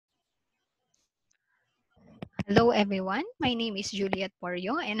Hello everyone, my name is Juliet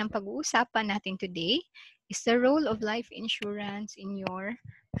Porio and ang pag-uusapan natin today is the role of life insurance in your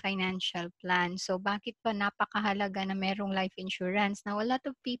financial plan. So bakit ba napakahalaga na merong life insurance? Now a lot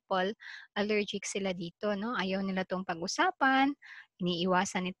of people allergic sila dito, no? Ayaw nila tong pag-usapan,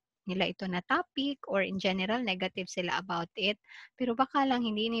 iniiwasan nila ito na topic or in general negative sila about it. Pero baka lang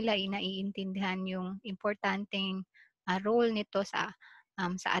hindi nila inaiintindihan yung importanteng role nito sa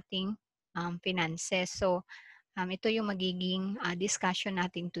ating finances. So ito yung magiging discussion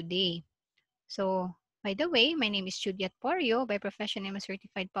natin today. So, by the way, my name is Juliet Porio. By profession, I'm a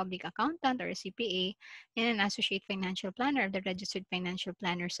Certified Public Accountant or a CPA and an Associate Financial Planner of the Registered Financial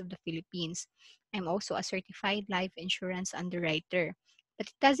Planners of the Philippines. I'm also a Certified Life Insurance Underwriter.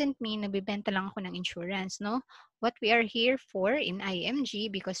 But it doesn't mean nabibenta lang ako ng insurance, no? What we are here for in IMG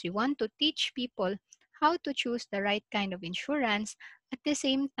because we want to teach people how to choose the right kind of insurance at the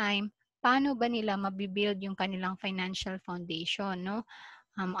same time paano ba nila mabibuild yung kanilang financial foundation, no?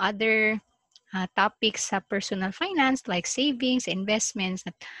 Other topics sa personal finance like savings, investments,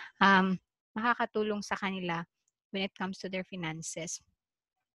 at makakatulong sa kanila when it comes to their finances.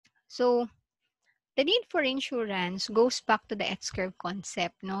 So, the need for insurance goes back to the X-curve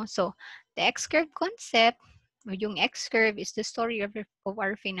concept, no? So, the X-curve concept, or yung X-curve is the story of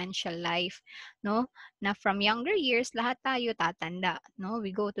our financial life, no? Na from younger years, lahat tayo tatanda, no? We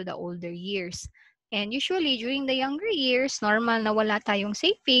go to the older years. And usually, during the younger years, normal na wala tayong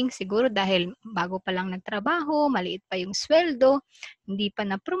savings, siguro dahil bago pa lang nagtrabaho, maliit pa yung sweldo, hindi pa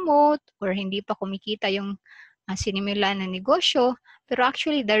na-promote, or hindi pa kumikita yung sinimulan na negosyo. Pero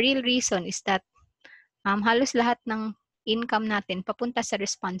actually, the real reason is that halos lahat ng income natin papunta sa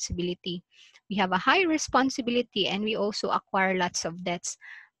responsibility. We have a high responsibility and we also acquire lots of debts.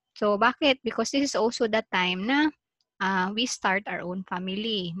 So, bakit? Because this is also the time na we start our own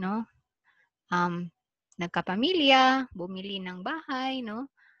family, no? Nagkapamilya, bumili ng bahay,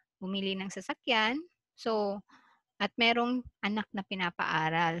 no? Bumili ng sasakyan. So, at merong anak na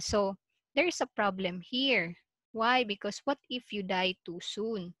pinapaaral. So, there's a problem here. Why? Because what if you die too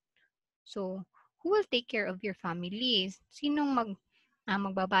soon? So, who will take care of your family? Sinong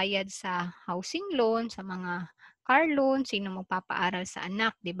magbabayad sa housing loan, sa mga car loan, sino magpapaaral sa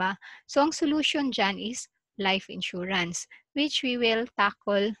anak, di ba? So, ang solution dyan is life insurance, which we will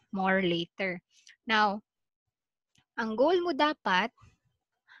tackle more later. Now, ang goal mo dapat,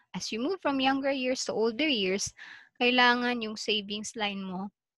 as you move from younger years to older years, kailangan yung savings line mo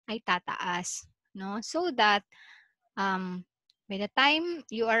ay tataas, no? So that by the time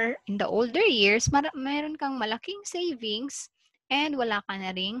you are in the older years, mayroon kang malaking savings and wala ka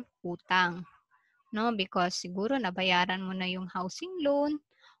na ring utang. No? Because siguro nabayaran mo na yung housing loan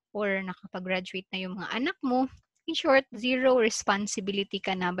or nakapag-graduate na yung mga anak mo. In short, zero responsibility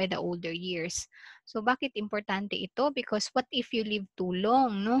ka na by the older years. So, bakit importante ito? Because what if you live too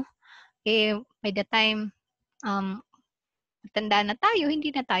long, no? By the time tanda na tayo,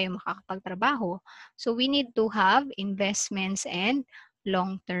 hindi na tayo makakapagtrabaho. So, we need to have investments and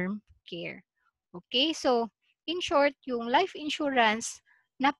long-term care. Okay? So, in short, yung life insurance,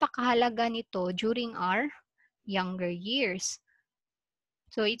 napakahalaga nito during our younger years.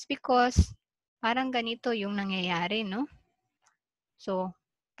 So, it's because parang ganito yung nangyayari, no? So,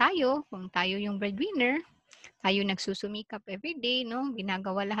 kung tayo yung breadwinner, tayo nagsusumikap everyday, no?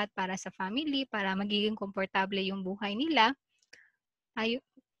 Ginagawa lahat para sa family, para magiging komportable yung buhay nila.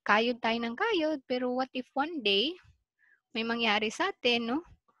 Kayod tayo ng kayod, pero what if one day, may mangyari sa atin, no?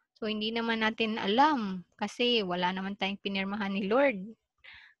 So, hindi naman natin alam kasi wala naman tayong pinirmahan ni Lord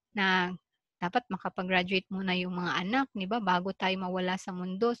na dapat makapag-graduate muna yung mga anak, di ba? Bago tayo mawala sa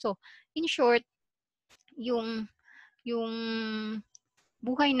mundo. So, in short, yung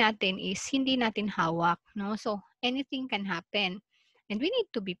buhay natin is hindi natin hawak, no? So, anything can happen. And we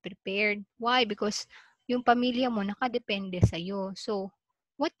need to be prepared. Why? Because yung pamilya mo nakadepende sa'yo. So,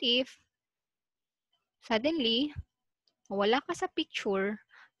 what if suddenly, wala ka sa picture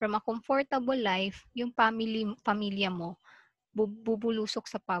from a comfortable life, yung pamilya mo bubulusok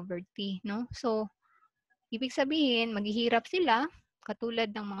sa poverty, no? So, ibig sabihin, maghihirap sila, katulad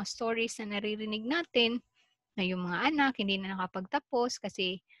ng mga stories na naririnig natin, na yung mga anak hindi na nakapagtapos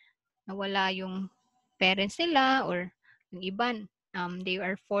kasi nawala yung parents nila or yung iba, they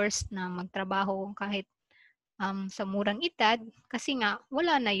are forced na magtrabaho kahit sa murang edad kasi nga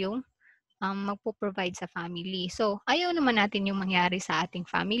wala na yung magpo-provide sa family. So, ayaw naman natin yung mangyari sa ating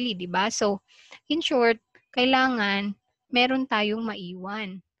family, di ba? So, in short, kailangan meron tayong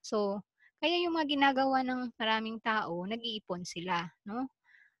maiwan. So, kaya yung mga ginagawa ng maraming tao, nag-iipon sila, no?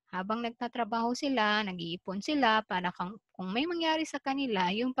 Habang nagtatrabaho sila, nag-iipon sila para kung kung may mangyari sa kanila,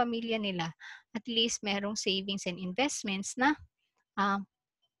 yung pamilya nila, at least merong savings and investments na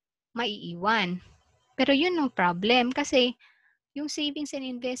maiiwan. Pero yun ang problem kasi yung savings and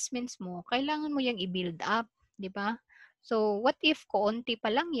investments mo, kailangan mo yung i-build up, di ba? So, what if koonti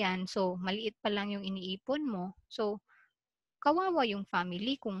pa lang yan? So, maliit pa lang yung iniipon mo. So, kawawa yung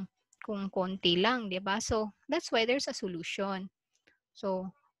family kung konti lang, di ba? So, that's why there's a solution.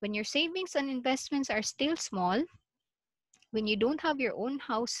 So, when your savings and investments are still small, when you don't have your own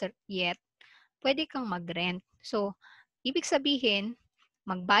house yet, pwede kang mag-rent. So, ibig sabihin,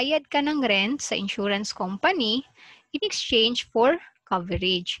 magbayad ka ng rent sa insurance company in exchange for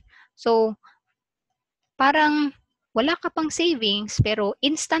coverage. So, parang wala ka pang savings pero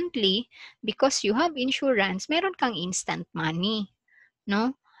instantly, because you have insurance, meron kang instant money,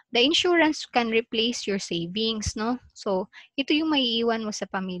 no? The insurance can replace your savings, no? So, ito yung maiiwan mo sa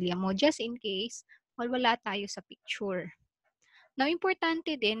pamilya mo just in case wala tayo sa picture. Now,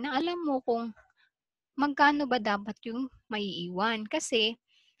 importante din na alam mo kung magkano ba dapat yung maiiwan. Kasi,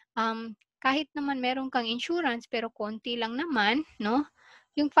 kahit naman meron kang insurance, pero konti lang naman, no?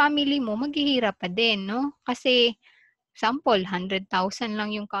 Yung family mo, maghihirap pa din, no? Kasi, sample, 100,000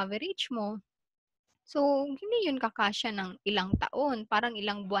 lang yung coverage mo. So, hindi yun kakasya ng ilang taon. Parang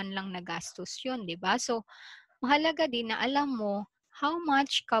ilang buwan lang nagastos yun, di ba? So, mahalaga din na alam mo how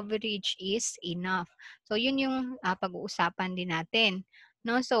much coverage is enough. So, yun yung pag-uusapan din natin.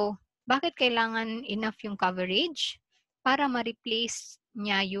 No? So, bakit kailangan enough yung coverage? Para ma-replace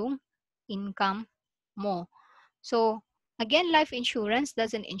niya yung income mo. So, again, life insurance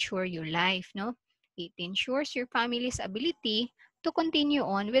doesn't insure your life, no? It ensures your family's ability to continue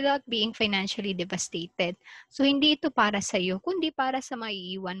on without being financially devastated. So, hindi ito para sa iyo, kundi para sa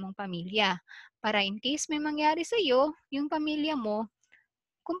maiiwan mong pamilya. Para in case may mangyari sa iyo, yung pamilya mo,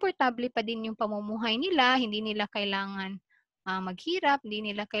 komportable pa din yung pamumuhay nila, hindi nila kailangan maghirap, hindi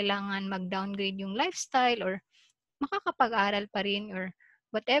nila kailangan mag-downgrade yung lifestyle or makakapag-aral pa rin or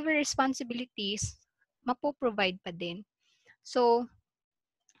whatever responsibilities, mapoprovide pa din. So,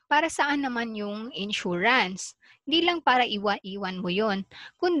 para saan naman yung insurance? Hindi lang para iwan mo yon,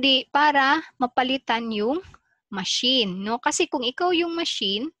 kundi para mapalitan yung machine, no? Kasi kung ikaw yung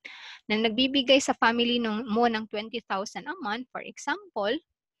machine na nagbibigay sa family mo ng 20,000 a month, for example,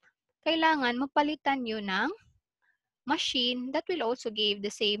 kailangan mapalitan yun ng machine that will also give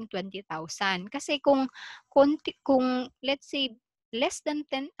the same 20,000. Kasi kung let's say less than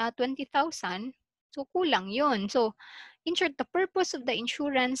 20,000, so kulang yun. So, in short, the purpose of the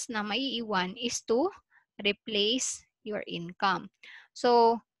insurance na maiiwan is to replace your income.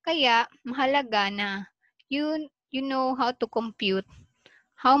 So, kaya mahalaga na you know how to compute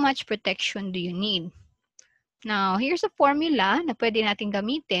how much protection do you need. Now, here's a formula na pwede natin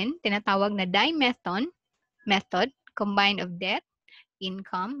gamitin, tinatawag na DI method, combined of debt,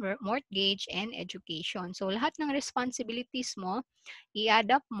 income, mortgage, and education. So, lahat ng responsibilities mo,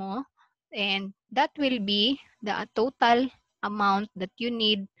 i-add up mo, and that will be the total amount that you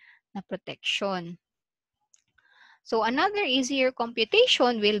need na protection. So, another easier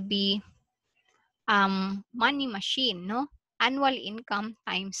computation will be money machine, no? Annual income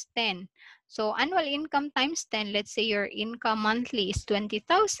times 10. So, annual income times 10, let's say your income monthly is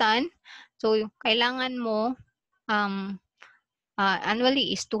 20,000. So, kailangan mo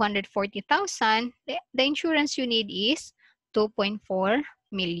annually is 240,000. The insurance you need is 2.4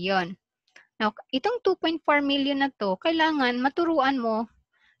 million. Now, itong 2.4 million na to, kailangan maturuan mo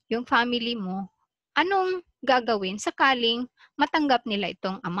yung family mo anong gagawin sakaling matanggap nila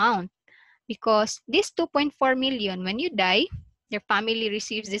itong amount. Because this 2.4 million, when you die, your family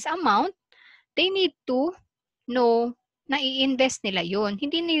receives this amount, they need to know na i-invest nila yun.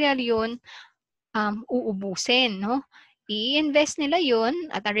 Hindi nila yun uubusin, no? I-invest nila yun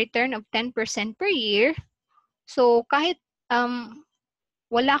at a return of 10% per year. So, kahit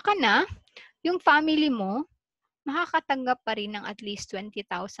wala ka na, yung family mo, makakatanggap pa rin ng at least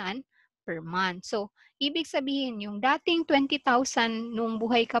 20,000 per month. So, ibig sabihin, yung dating 20,000 nung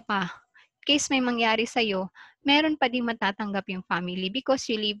buhay ka pa, case may mangyari sa'yo, meron pa din matatanggap yung family because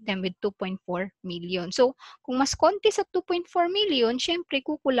you leave them with 2.4 million. So, kung mas konti sa 2.4 million, syempre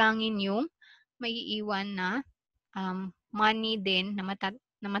kukulangin yung maiiwan na money din na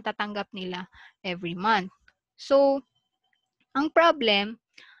matatanggap nila every month. So, ang problem,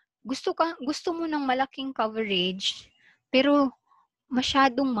 gusto mo ng malaking coverage, pero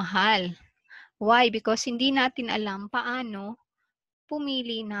masyadong mahal. Why? Because hindi natin alam paano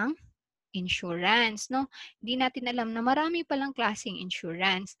pumili ng insurance, no? Hindi natin alam na marami palang klaseng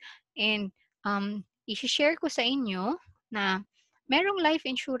insurance. And i-share ko sa inyo na merong life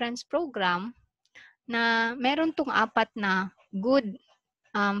insurance program na meron tong apat na good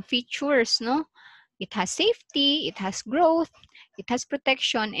features, no? It has safety, it has growth, it has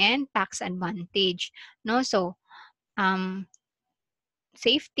protection, and tax advantage, no? So,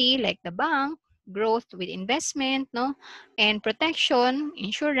 safety like the bank, growth with investment, no? And protection,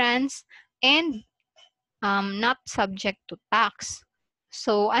 insurance, and not subject to tax.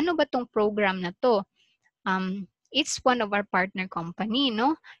 So, ano ba tong program na to? It's one of our partner company,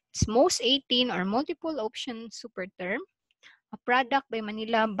 no? It's MOST18 or Multiple Option Super Term, a product by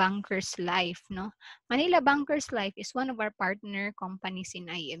Manila Bankers Life, no? Manila Bankers Life is one of our partner companies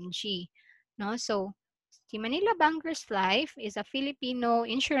in IMG, no? So, si Manila Bankers Life is a Filipino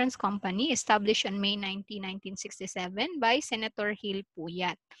insurance company established on May 19, 1967 by Senator Hill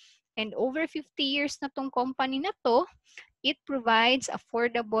Puyat. And over 50 years na tong company na to, it provides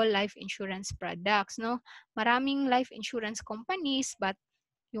affordable life insurance products, no? Maraming life insurance companies, but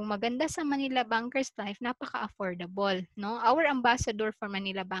yung maganda sa Manila Bankers Life, napaka-affordable, no? Our ambassador for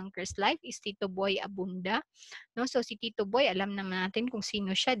Manila Bankers Life is Tito Boy Abunda, no? So si Tito Boy, alam naman natin kung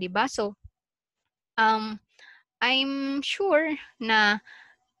sino siya, 'di ba? So I'm sure na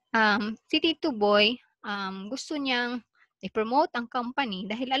si Tito Boy gusto niyang i-promote ang company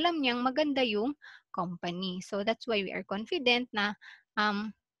dahil alam niyang maganda yung company. So that's why we are confident na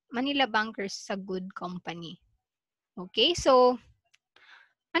Manila Bankers is a good company. Okay, so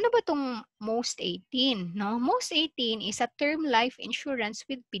ano ba tong MOST18, no? MOST18 is a term life insurance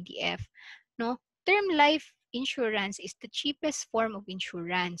with PDF, no? Term life insurance is the cheapest form of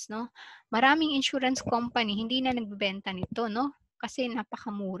insurance, no? Maraming insurance company hindi na nagbebenta nito, no? Kasi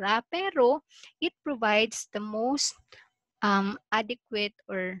napakamura, pero it provides the most adequate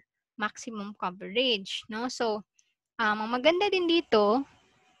or maximum coverage, no? So, ang maganda din dito,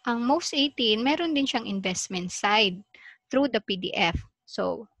 ang MOST18, meron din siyang investment side through the PDF.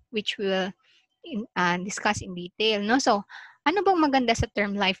 So, which we will discuss in detail, no? So, ano bang maganda sa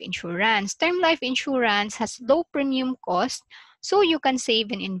term life insurance? Term life insurance has low premium cost, so you can save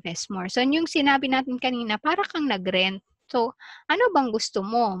and invest more. So, yung sinabi natin kanina, para kang nag-rent. So, ano bang gusto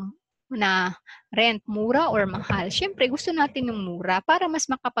mo? Na rent, mura or mahal? Siyempre, gusto natin yung mura para mas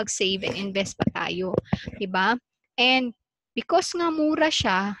makapag-save and invest pa tayo. Diba? And because nga mura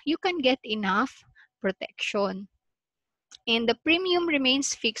siya, you can get enough protection. And the premium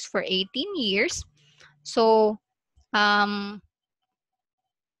remains fixed for 18 years. So,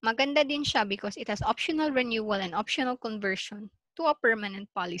 maganda din siya because it has optional renewal and optional conversion to a permanent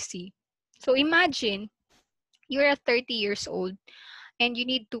policy. So, imagine, you're 30 years old and you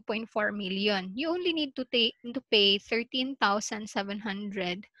need 2.4 million. You only need to pay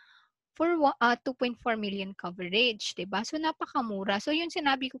 13,700 for 2.4 million coverage, diba? So, napakamura. So, yung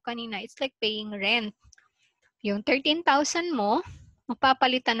sinabi ko kanina, it's like paying rent. Yung 13,000 mo,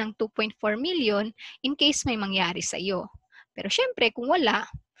 mapapalitan ng 2.4 million in case may mangyari sa'yo. Pero syempre, kung wala,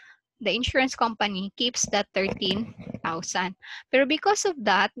 the insurance company keeps that 13,000. Pero because of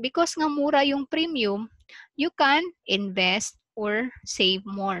that, because nga mura yung premium, you can invest or save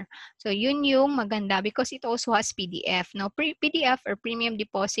more. So yun yung maganda because it also has PDF. No, PDF or Premium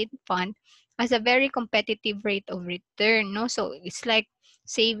Deposit Fund has a very competitive rate of return. No, so it's like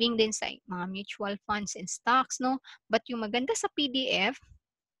saving din sa mga mutual funds and stocks. No, but yung maganda sa PDF,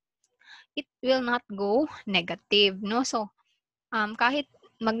 it will not go negative. No, so kahit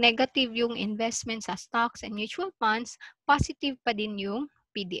mag-negative yung investment sa stocks and mutual funds, positive pa din yung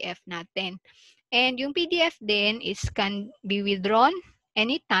PDF natin. And yung PDF din can be withdrawn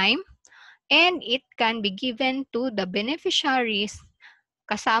anytime and it can be given to the beneficiaries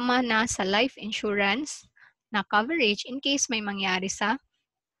kasama na sa life insurance na coverage in case may mangyari sa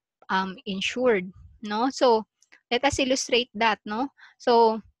insured, no? So, let us illustrate that, no?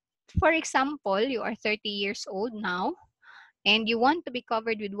 So, for example, you are 30 years old now and you want to be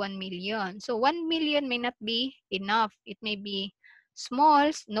covered with 1 million. So 1 million may not be enough. It may be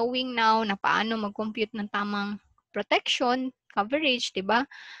small, knowing now na paano mag-compute ng tamang protection, coverage, di ba?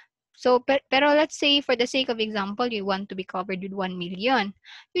 So, pero let's say for the sake of example, you want to be covered with 1 million.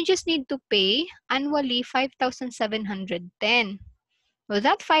 You just need to pay annually 5,710. Well,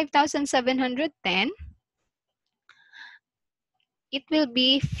 that 5,710, it will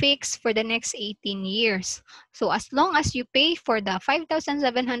be fixed for the next 18 years. So as long as you pay for the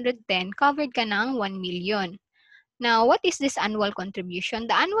 5,710, covered ka ng 1 million. Now, what is this annual contribution?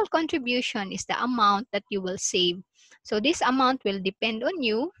 The annual contribution is the amount that you will save. So this amount will depend on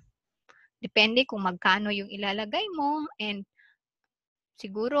you. Depende kung magkano yung ilalagay mo and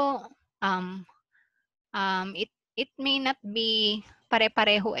siguro it may not be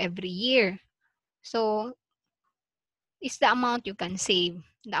pare-pareho every year. So, is the amount you can save.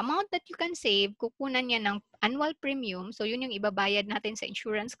 the amount that you can save, kukunan niya ng annual premium. So, yun yung ibabayad natin sa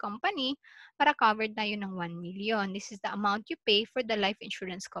insurance company para covered tayo ng 1 million. This is the amount you pay for the life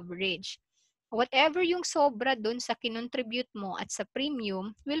insurance coverage. Whatever yung sobra dun sa kinontribute mo at sa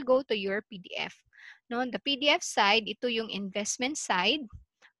premium will go to your PDF. No, the PDF side, ito yung investment side,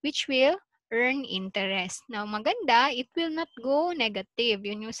 which will earn interest. Now, maganda, it will not go negative.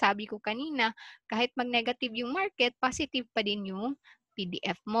 Yun yung sabi ko kanina, kahit mag-negative yung market, positive pa din yung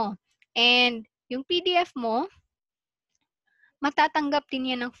PDF mo. And yung PDF mo, matatanggap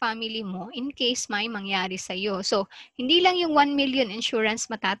din yan ng family mo in case may mangyari sa'yo. So, hindi lang yung 1 million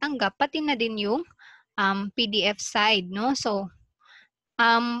insurance matatanggap, pati na din yung PDF side, no? So,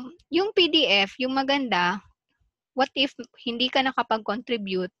 yung PDF, yung maganda, what if hindi ka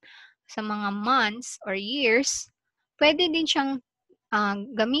nakapag-contribute sa mga months or years, pwede din siyang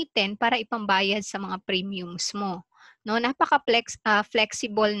gamitin para ipambayad sa mga premiums mo. No,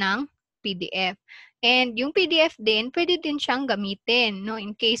 flexible ng PDF. And yung PDF din, pwede din siyang gamitin, no,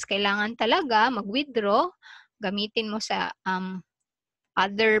 in case kailangan talaga mag-withdraw, gamitin mo sa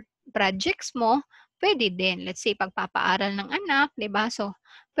other projects mo, pwede din. Let's say pagpapaaral ng anak, 'di ba? So,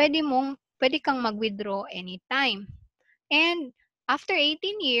 pwede kang mag-withdraw anytime. And after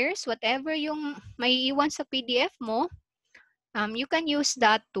 18 years, whatever yung maiiwan sa PDF mo, you can use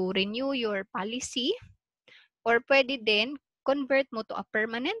that to renew your policy, or pwede din convert mo to a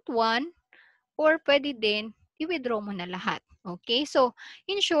permanent one, or pwede din i-withdraw mo na lahat. Okay? So,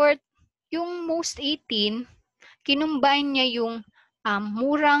 in short, yung MOST18, kinumbine niya yung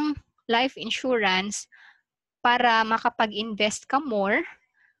murang life insurance para makapag-invest ka more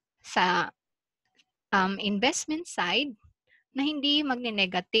sa investment side na hindi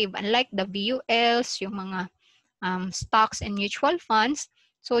magne-negative. Unlike the VULs, yung mga stocks and mutual funds.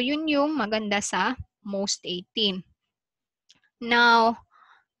 So, yun yung maganda sa MOST18. Now,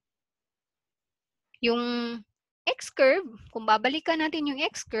 yung X-curve, kung babalikan natin yung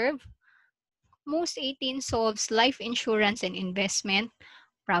X-curve, MOST18 solves life insurance and investment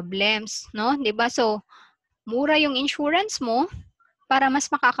problems, no? 'Di ba? So, mura yung insurance mo para mas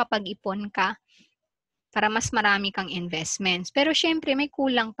makakapag-ipon ka, para mas marami kang investments. Pero syempre may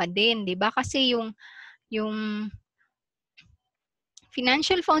kulang pa din, 'di ba? Kasi yung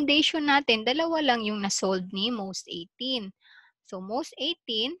financial foundation natin, dalawa lang yung na-solve ni MOST18. So,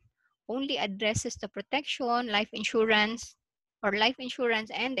 MOST18 only addresses the protection, life insurance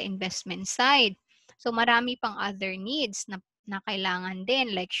and the investment side. So, marami pang other needs na kailangan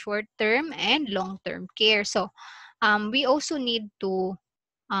din, like short-term and long-term care. So, we also need to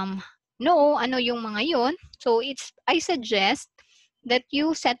know ano yung mga yon. So, I suggest that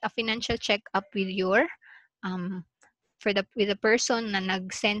you set a financial check-up with your with the person na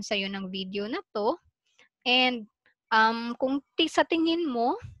nag-send sa'yo ng video na to. And kung sa tingin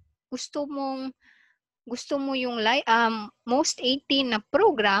mo, gusto mo yung MOST18 na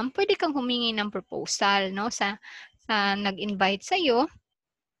program, pwede kang humingi ng proposal, no, sa nag-invite sa'yo.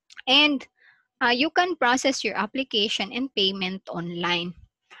 And you can process your application and payment online.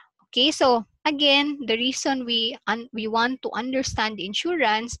 Okay, so again, the reason we want to understand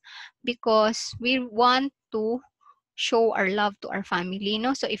insurance because we want to show our love to our family,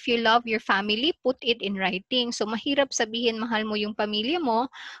 no? So if you love your family, put it in writing. So mahirap sabihin mahal mo yung pamilya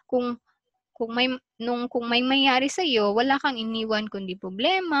mo kung kung may mangyari sa iyo, wala kang iniwan kundi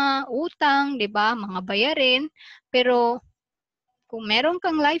problema, utang, 'di ba? Mga bayarin. Pero kung meron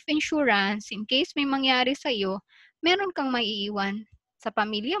kang life insurance, in case may mangyari sa iyo, meron kang maiiwan sa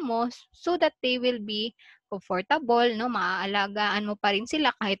pamilya mo so that they will be comfortable, no? Maaalagaan mo pa rin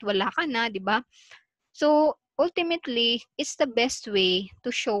sila kahit wala ka na, 'di ba? So, ultimately, it's the best way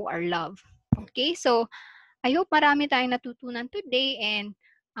to show our love. Okay? So, I hope marami tayong natutunan today and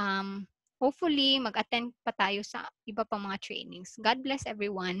hopefully mag-attend pa tayo sa iba pang mga trainings. God bless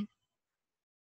everyone.